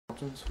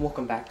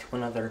Welcome back to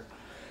another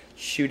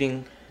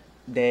shooting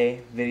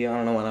day video. I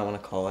don't know what I want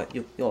to call it.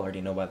 You'll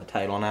already know by the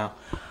title now.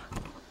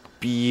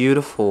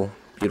 Beautiful,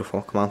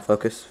 beautiful. Come on,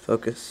 focus,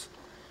 focus.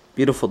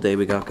 Beautiful day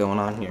we got going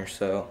on here.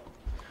 So,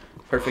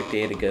 perfect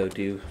day to go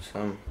do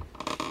some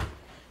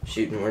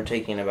shooting. We're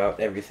taking about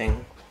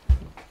everything,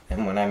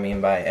 and what I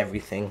mean by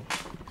everything,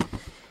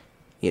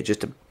 yeah,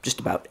 just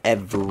about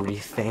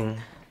everything.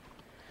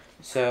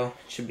 So,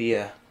 it should be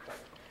a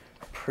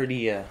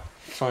pretty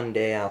fun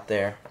day out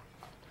there.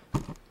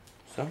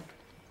 So,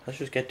 let's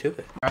just get to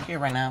it. Out here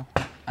right now,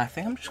 I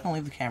think I'm just gonna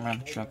leave the camera in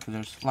the truck because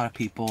there's a lot of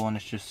people and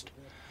it's just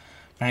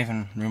not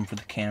even room for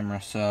the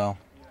camera, so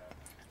I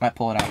might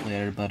pull it out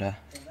later, but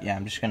yeah,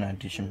 I'm just gonna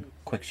do some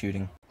quick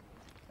shooting.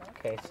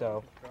 Okay,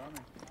 so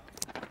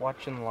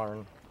watch and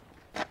learn.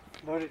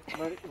 Load it,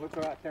 we'll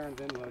go out there and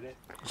then load it.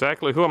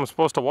 Exactly who I'm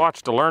supposed to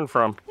watch to learn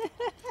from.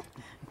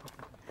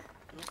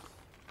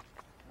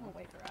 I'll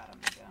wait for Adam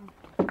to go.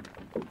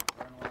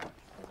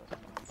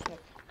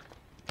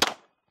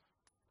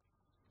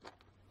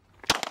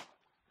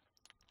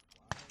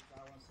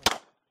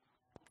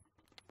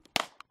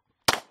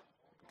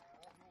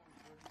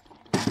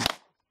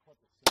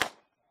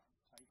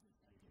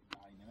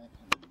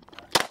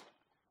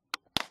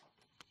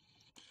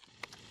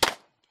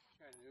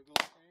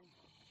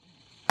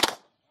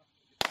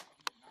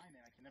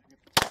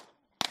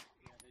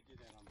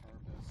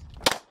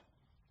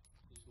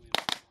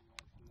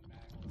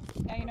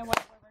 Now you know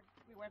what?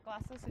 We wear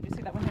glasses. Did you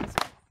see that one? Okay,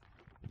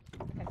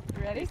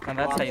 you ready? And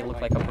that's how you look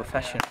like a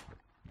professional.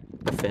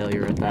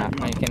 Failure at that.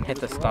 Now you can hit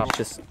the stop.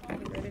 Just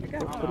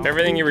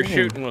Everything you were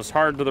shooting was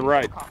hard to the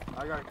right.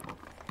 I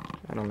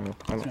don't know.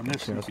 I don't know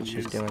what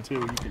she's doing.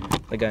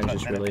 The gun's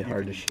just really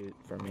hard to shoot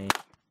for me,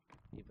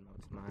 even though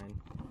it's mine.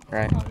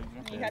 Right?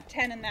 You got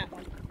 10 in that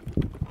one.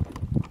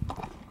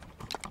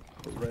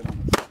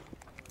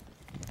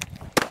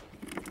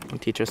 Can you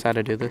teach us how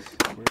to do this?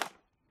 Do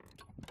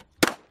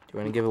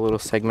you want to give a little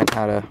segment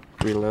how to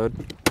reload?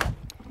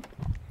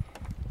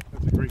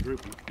 That's a great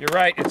group. You're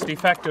right, it's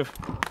defective.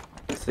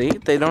 See,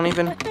 they don't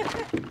even.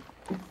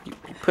 You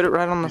put it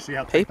right on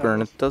the paper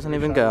and it doesn't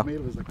even go.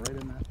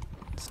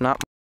 It's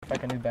not. If I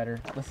can do better,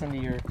 listen to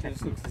your.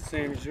 This looks the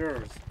same as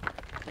yours.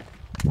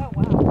 Oh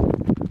wow.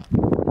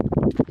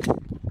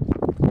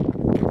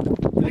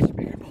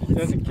 It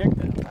doesn't kick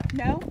that.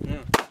 No?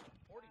 Yeah.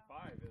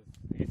 45 is.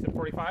 You said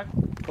 45?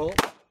 Colt?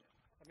 I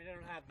mean, I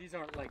don't have. These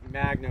aren't like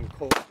Magnum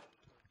Colt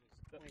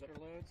blinker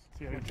loads.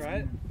 You want to try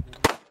it?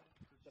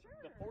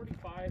 The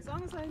 45. As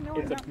long as I know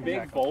It's enough. a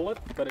big bullet,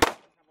 but it doesn't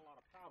have a lot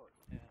of powder.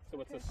 So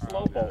it's a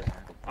slow bolt.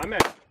 I'm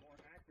actually more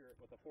accurate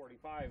with a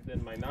 45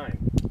 than my 9,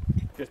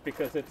 just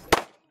because it's a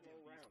slow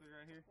round.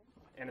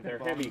 And they're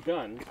heavy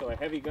guns, so a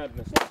heavy gun in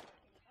the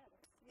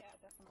Yeah,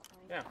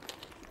 definitely. yeah.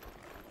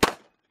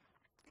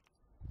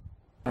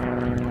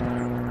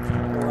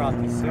 We're out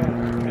the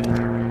cylinder.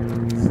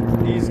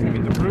 These can be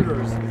the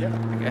rooters. I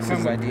guess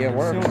this idea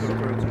works. Cylinder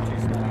birds are too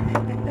small.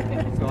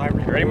 So I You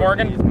ready,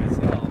 Morgan?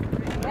 myself.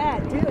 Yeah,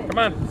 do it. Come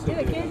on. Do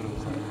it, kid.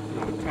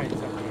 Tighten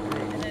something.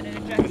 And then it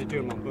I'm adjusts. gonna do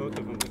them on both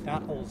of them, but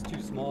that hole's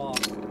too small.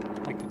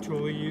 Like the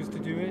tool you used to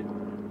do it,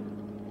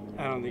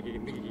 I don't think you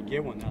can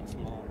get one that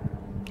small.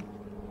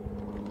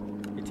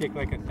 You take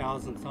like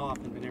 1/1000th off,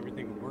 and then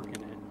everything would work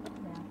in it.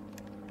 Yeah.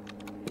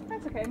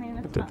 That's okay. I mean,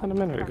 it's did not that a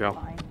minute hard ago. to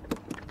find.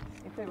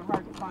 If they were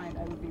hard to find,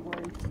 I would be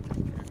worried.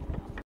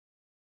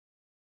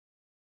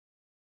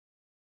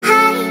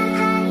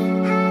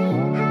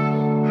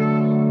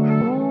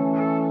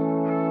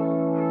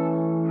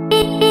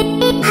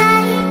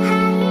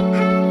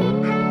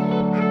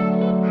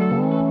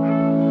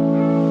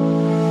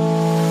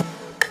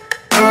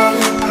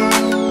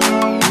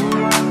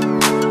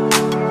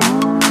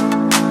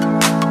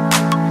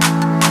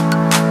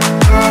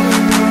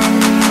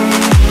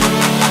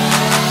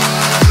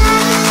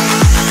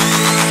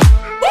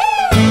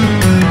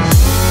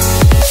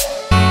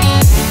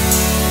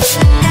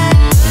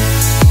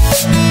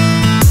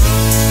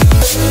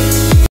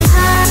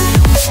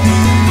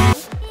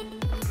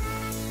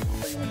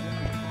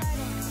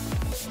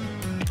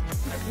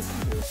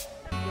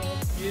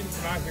 You didn't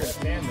come out here to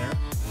stand there.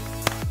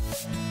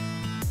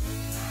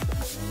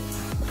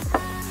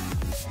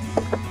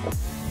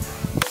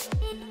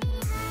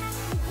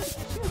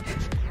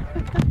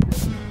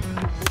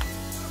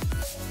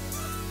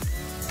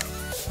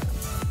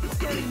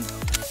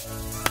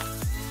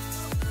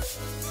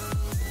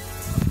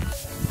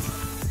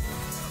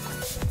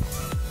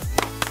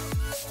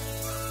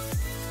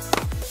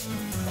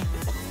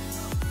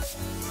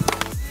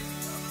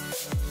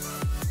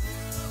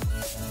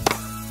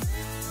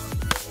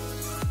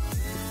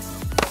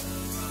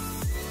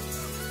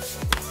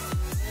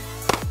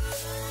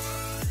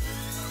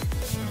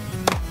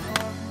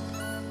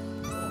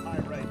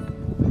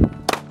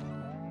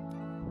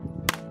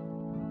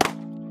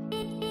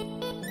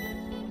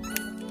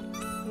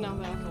 No,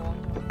 that's all.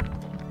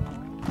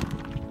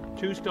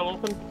 Two still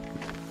open?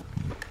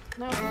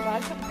 No, but I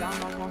put it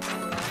down on one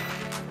side.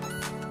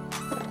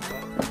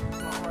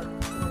 It's not hard.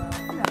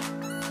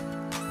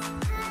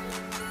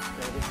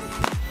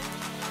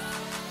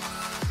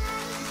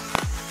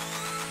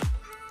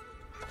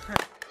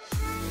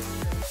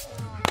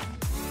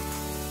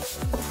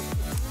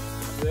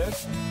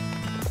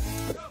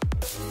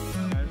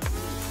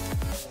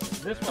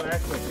 This one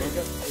actually,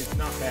 Jacob, is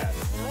not bad.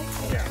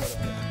 Really? Yeah.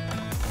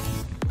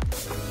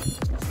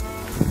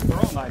 They're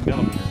all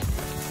 9mm.